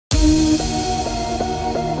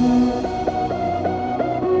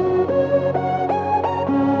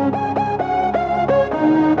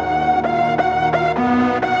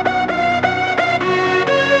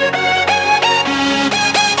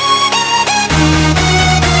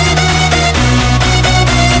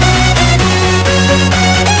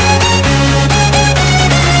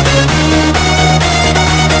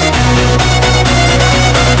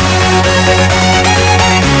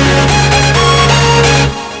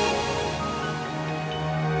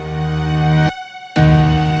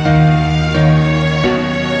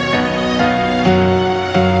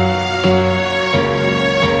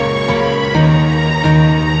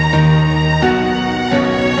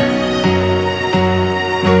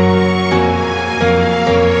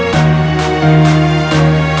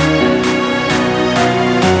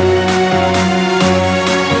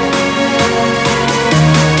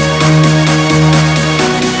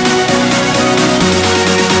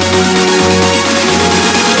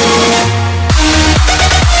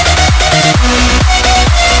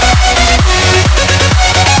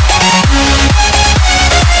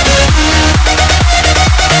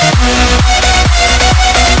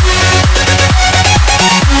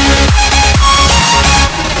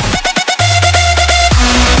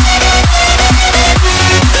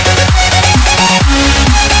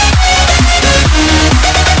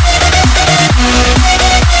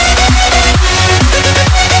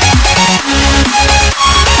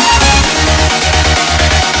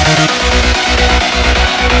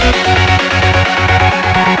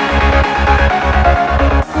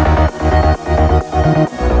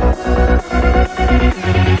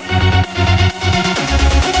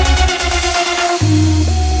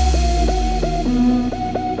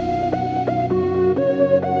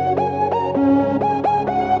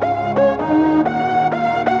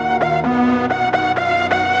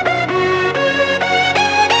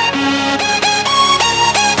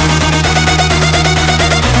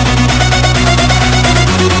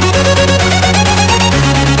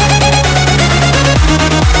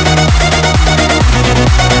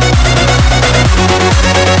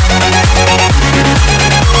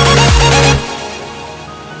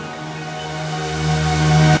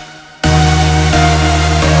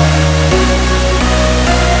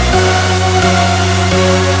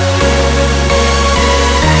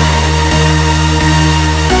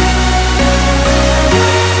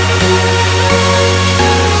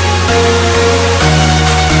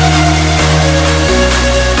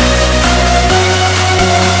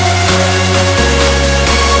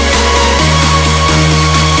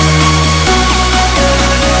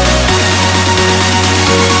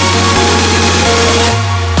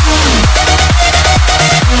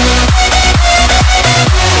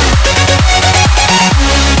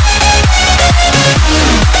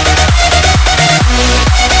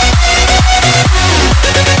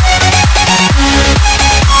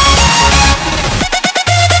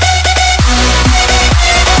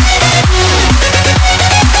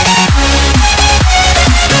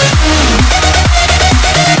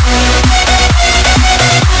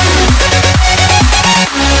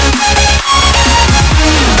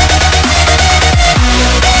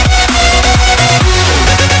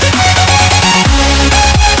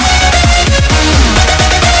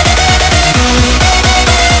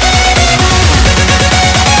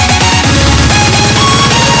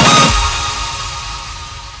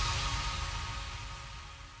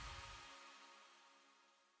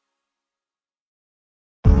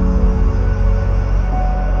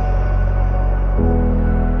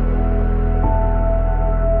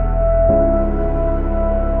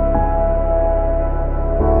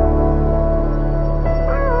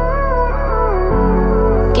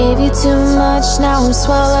much, now I'm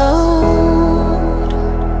swallowed.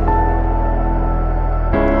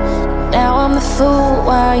 Now I'm the fool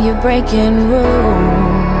while you're breaking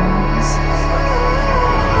rules.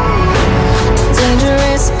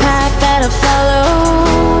 Dangerous path that I follow.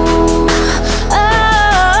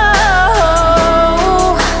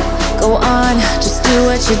 Oh, go on, just do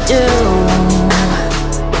what you do.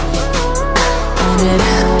 And it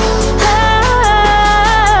hurts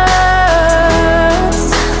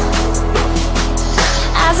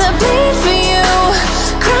as I bleed for you,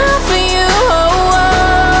 cry for you. Oh, oh.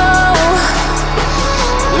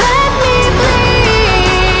 Let me bleed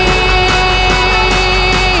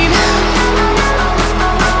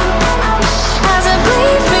as I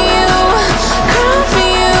bleed for you, cry for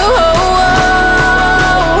you. Oh,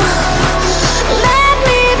 oh. Let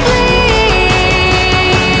me bleed.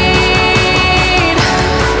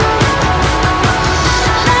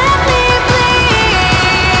 Let me bleed.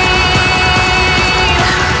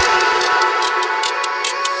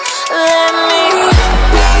 Let me.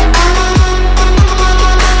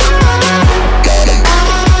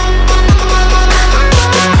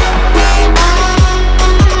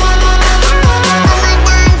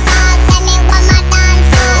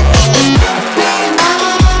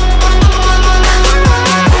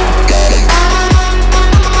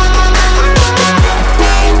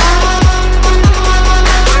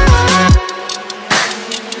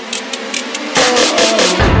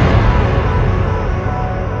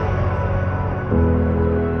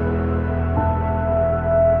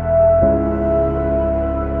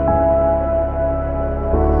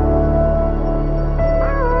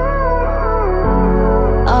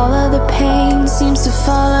 All of the pain seems to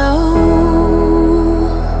follow,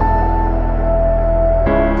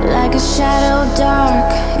 like a shadow,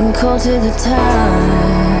 dark and cold to the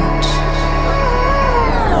touch.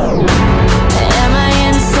 Am I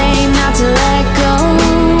insane not to let go?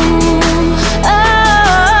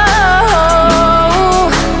 Oh,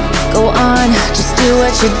 go on, just do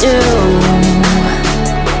what you do.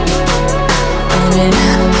 And it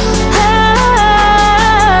hurts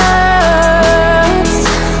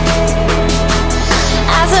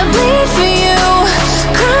as I bleed for you.